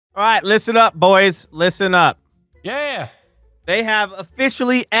All right, listen up, boys. Listen up. Yeah. They have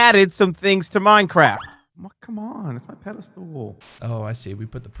officially added some things to Minecraft. Come on, it's my pedestal. Oh, I see. We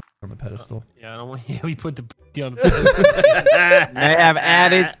put the on the pedestal. Yeah, I don't want. Yeah, we put the on the pedestal. They have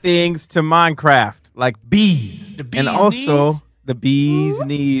added things to Minecraft, like bees. The bees' and also knees? the bees'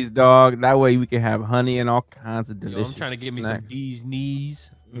 knees, dog. That way we can have honey and all kinds of delicious I'm trying to get me snacks. some bees knees.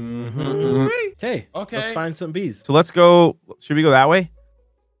 Hey, Okay. let's find some bees. So let's go. Should we go that way?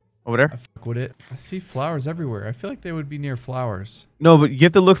 Over there? I fuck with it. I see flowers everywhere. I feel like they would be near flowers. No, but you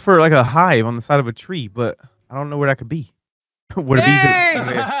have to look for like a hive on the side of a tree, but I don't know where that could be. Where the bees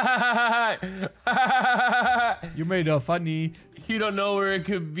are. You made a funny. You don't know where it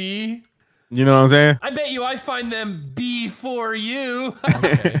could be. You know what I'm saying? I bet you I find them before you.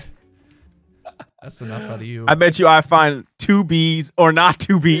 Okay. That's enough out of you. I bet you I find 2 bees or not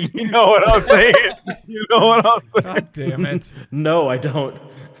 2 bees. You know what I'm saying? You know what I'm saying? God damn it. No, I don't.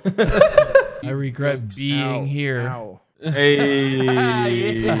 I regret being here. Ow. Hey.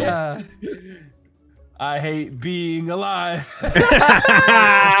 I hate being alive.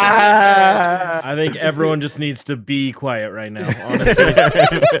 I think everyone just needs to be quiet right now. Honestly,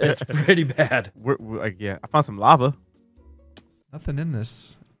 it's pretty bad. Yeah, I found some lava. Nothing in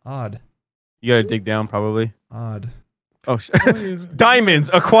this. Odd. You gotta dig down, probably. Odd. Oh, diamonds.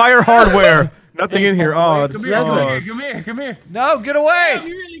 Acquire hardware. Nothing in here. Oh, Come here, come here. No, get Damn, away!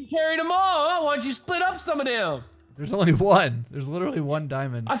 you really carried them all. Why don't you split up some of them? There's only one. There's literally one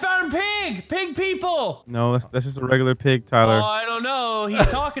diamond. I found a pig. Pig people. No, that's just a regular pig, Oh, Tyler. I don't know. He's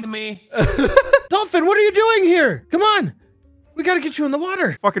talking to me. Dolphin, what are you doing here? Come on. We gotta get you in the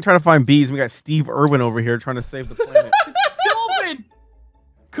water. Fucking trying to find bees. We got Steve Irwin over here trying to save the planet. Dolphin.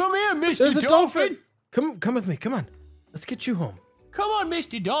 Come here, Mr. There's a Dolphin. dolphin. Come with me. Come on. Let's get you home. Come on,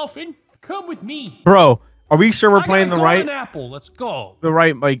 Mr. Dolphin. Come with me. Bro, are we sure we're I playing got the a right golden apple. Let's go.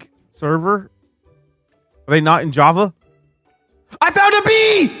 like server? Are they not in Java? I found a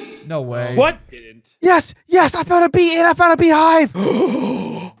bee! No way. What? Didn't. Yes, I found a bee and I found a beehive.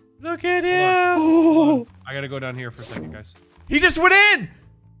 Look at him. Oh. I gotta go down here for a second, guys. He just went in.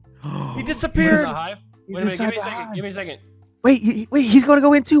 He Is disappeared. this a hive? He's Wait a minute. Give inside me a the second. hive. Give me a second. Wait, he's gonna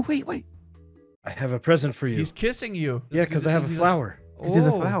go in too. Wait. I have a present for you. He's kissing you. Yeah, because I have a flower. Because there's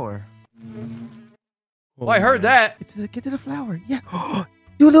a Oh. flower. Well, I heard that. Get to the flower. Yeah.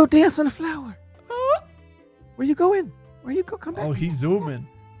 Do a little dance on the flower. Where you going? Where you go? Come back. Oh, he's zooming.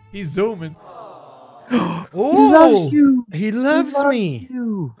 He's zooming. He Oh, loves you. He loves me.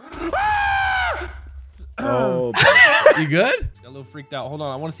 You. Oh, you good? Got a little freaked out. Hold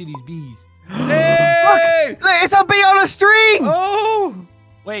on. I want to see these bees. Hey! Look, it's a bee on a string. oh.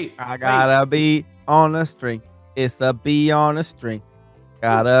 Wait. I got a bee on a string. It's a bee on a string.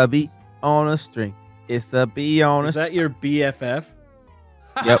 Got a bee on a string. It's a bee on a Is string. that your BFF?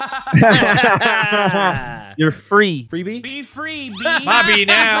 Yep. You're free. Freebie? Be free, bee. Bobby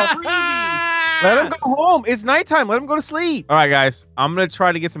now. Free bee. Let him go home. It's nighttime. Let him go to sleep. All right, guys. I'm going to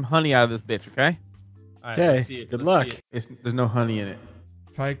try to get some honey out of this bitch, okay? All right, Okay, let's see it. good Let's luck. see it. There's no honey in it.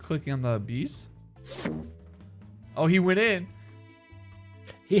 Try clicking on the bees. Oh, he went in.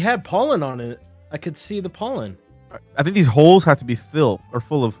 He had pollen on it. I could see the pollen. I think these holes have to be full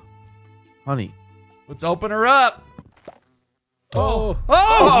of honey. Let's open her up. Oh.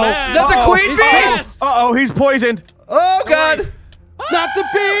 Oh, man. is that the queen He's bee? fast. Uh-oh, he's poisoned. Oh, God. Not the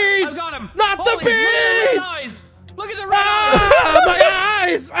bees! I've got him. Not the Holy, look at the bees! red eyes. Look at the red eyes. Ah, my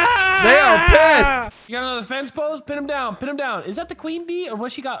eyes! Ah! They are pissed. You got another fence post? Pin him down. Pin him down. Is that the queen bee, or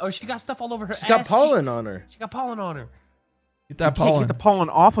what she got? Or she got stuff all over her. She's got ass pollen cheeks? on her. She got pollen on her. Get that Can't pollen. get the pollen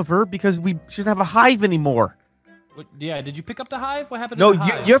off of her because she doesn't have a hive anymore. What, yeah. Did you pick up the hive? What happened? No, to the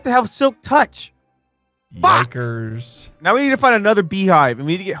you hive? have to have silk touch. Fuck. Yikers. Now we need to find another beehive and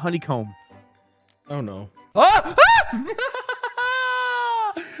we need to get honeycomb. Oh, no. Ah!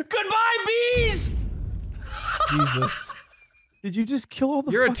 Goodbye, bees. Jesus. Did you just kill all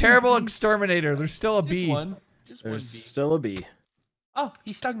the You're a fucking terrible bees? exterminator. There's still a Just bee. one. Just one bee. There's still a bee. Oh,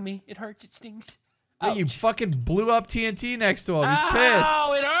 he stung me. It hurts. It stings. Hey, you Ouch. fucking blew up TNT next to him. He's Ow,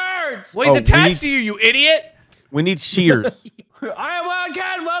 pissed. it hurts. Well, he's Oh, attached to you, you idiot. We need shears. I am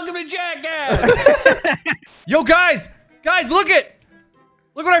Wildcat. Welcome to Jackass. Yo, guys. Guys, look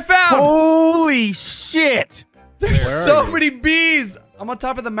what I found. Holy shit. There's Where so are you? many bees. I'm on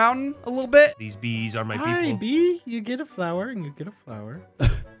top of the mountain a little bit. These bees are my Hi, people. bee. You get a flower and you get a flower.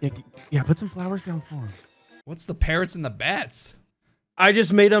 Yeah, put some flowers down for him. What's the parrots and the bats? I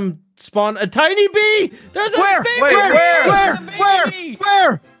just made him spawn a tiny bee. There's a Where? baby. Wait, There's a baby Where? bee.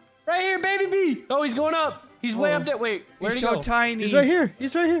 Where? Right here, baby bee. Oh, he's going up. He's way up there. Wait, where'd He's he so go? tiny. He's right here.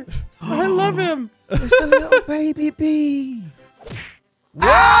 He's right here. I love him. It's a little baby bee.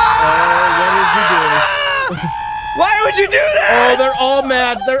 Ah! would you do Oh, that? they're all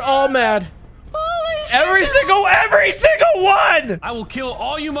mad. They're all mad. Every single one! I will kill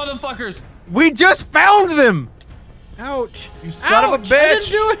all you motherfuckers. We just found them. Ouch. You son of a Ouch, I bitch!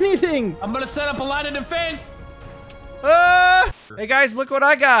 didn't do anything. I'm gonna set up a line of defense. Hey guys, look what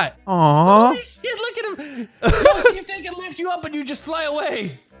I got. Aw. Holy shit, look at him. Go see if they can lift you up and you just fly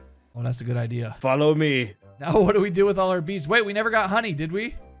away. Oh, that's a good idea. Follow me. Now what do we do with all our bees? Wait, we never got honey, did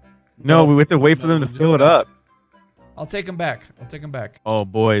we? No, we have to wait for them to fill it up. I'll take them back. I'll take them back. Oh,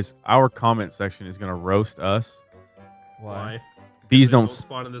 boys, our comment section is gonna roast us. Why? Bees They don't.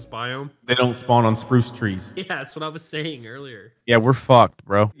 spawn in this biome. They don't spawn on spruce trees. Yeah, that's what I was saying earlier. Yeah, we're fucked,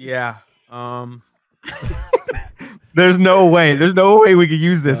 bro. Yeah. There's no way. There's no way we could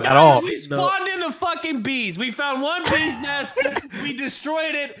use this at all. We spawned in the fucking bees. We found one bee's nest. We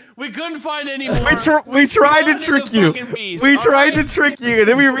destroyed it. We couldn't find any more. We tried to spawned in trick the you. fucking bees, We all tried right? to trick you, and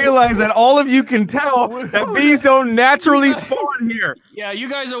then we realized that all of you can tell that bees don't naturally spawn here. Yeah, you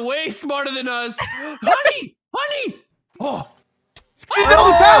guys are way smarter than us. Honey! Honey! Oh.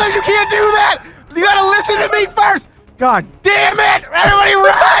 No, Tyler, you can't do that. You gotta listen to me first. God damn it! Everybody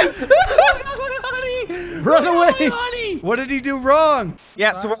run! Honey! Run away. Honey! What did he do wrong?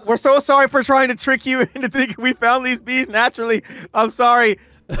 Yeah, so we're so sorry for trying to trick you into thinking we found these bees naturally. I'm sorry.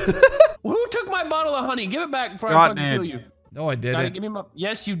 Who took my bottle of honey? Give it back before I God, fucking man. kill you. No, I Gotta didn't. give me my.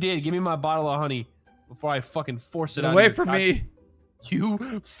 Yes, you did. Give me my bottle of honey before I fucking force it Get out. away of from your me.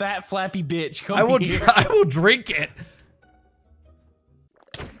 You fat flappy bitch. Come I will. here. I will drink it.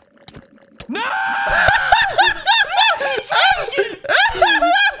 No!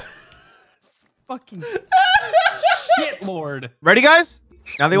 Fucking shit, Lord. Ready, guys?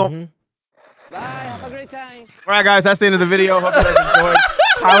 Now they won't. Bye, have a great time. All right, guys, that's the end of the video. Hope you guys enjoyed.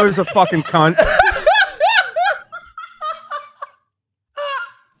 Tyler's a fucking cunt.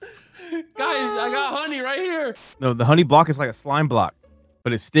 Guys, I got honey right here. No, the honey block is like a slime block,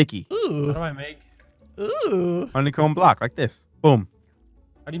 but it's sticky. What Ooh. do I make? Ooh. Honeycomb block, like this. Boom.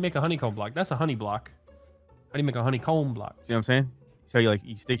 How do you make a honeycomb block? That's a honey block. How do you make a honeycomb block? See what I'm saying? So you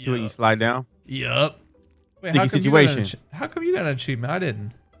stick to it, you slide down. Yup. Sticky how come situation. how come you got an achievement? I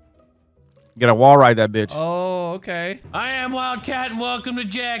didn't. You gotta wall ride that bitch. Oh, okay. I am Wildcat and welcome to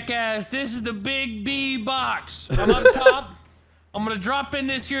Jackass. This is the Big B box. I'm up top. I'm gonna drop in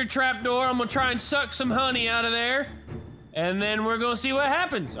this here trapdoor. I'm gonna try and suck some honey out of there. And then we're gonna see what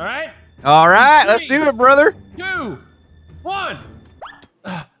happens, all right? All right, let's do it, brother. 2, 1.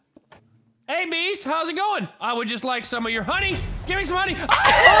 Hey, bees, how's it going? I would just like some of your honey. Give me some honey.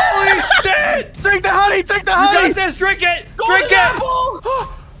 Holy shit! Drink the honey, drink the You honey. got this. Drink it. Golden Drink it. apple!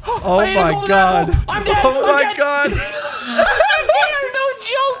 Oh I ate a my golden god. apple. I'm dead. Oh I'm my dead. god. No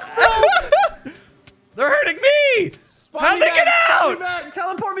joke, bro. They're hurting me. Spawn How'd me they back, get spawn me out? back,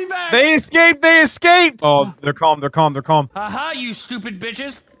 teleport me back. They escaped, they escaped. Oh, they're calm, they're calm, they're calm. Haha, you stupid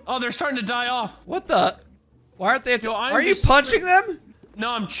bitches. Oh, they're starting to die off. What the? Why aren't they? Yo, I'm Are you just punching them? No,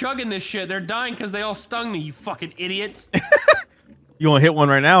 I'm chugging this shit. They're dying because they all stung me, you fucking idiots. You wanna hit one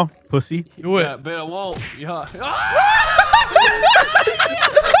right now, pussy? Do it. Yeah, but I won't. Yeah.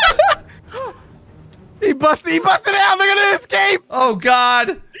 He busted out, they're gonna escape. Oh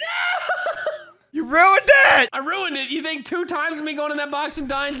god. You ruined it. I ruined it. You think 2 times me going in that box and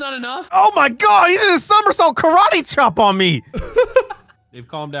dying's not enough? Oh my god, he did a somersault karate chop on me. They've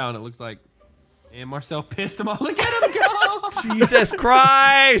calmed down, it looks like. And Marcel pissed them off. Look at him go! Jesus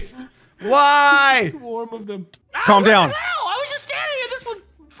Christ. Why? Swarm of them. Calm down. What the hell? I was just standing here. This one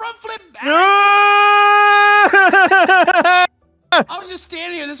front flip. I was just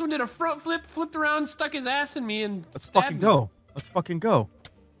standing here. This one did a front flip, flipped around, stuck his ass in me, and Let's stabbed fucking me. go. Let's fucking go.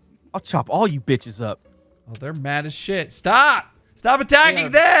 I'll chop all you bitches up. Oh, they're mad as shit. Stop. Stop They attacking are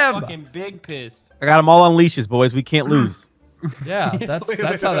them. Fucking big pissed. I got them all on leashes, boys. We can't lose. Yeah,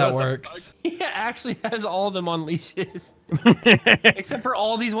 that's how that works. He actually has all of them on leashes. Except for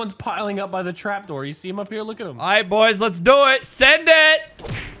all these ones piling up by the trapdoor. You see them up here? Look at them. All right, boys, let's do it. Send it.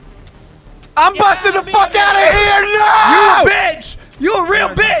 I'm busting the fuck out of here! No! You bitch. You a real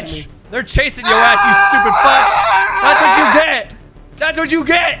bitch. They're chasing your ass, you stupid fuck. That's what you get. That's what you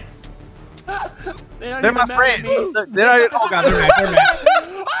get. They're my friends. They're not, oh god, they're mad. They're mad.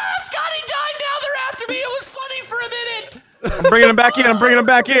 Ah, Scotty died. Now they're after me. It was funny for a minute. I'm bringing them back in. I'm bringing them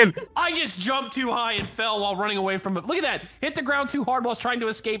back in. I just jumped too high and fell while running away from it. Look at that. Hit the ground too hard while trying to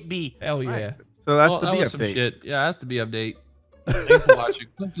escape B. Hell yeah. So that's Well, the that B was some update. shit. Yeah, that's the B update. Thanks for watching.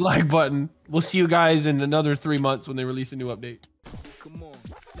 Click the like button. We'll see you guys in another 3 months when they release a new update.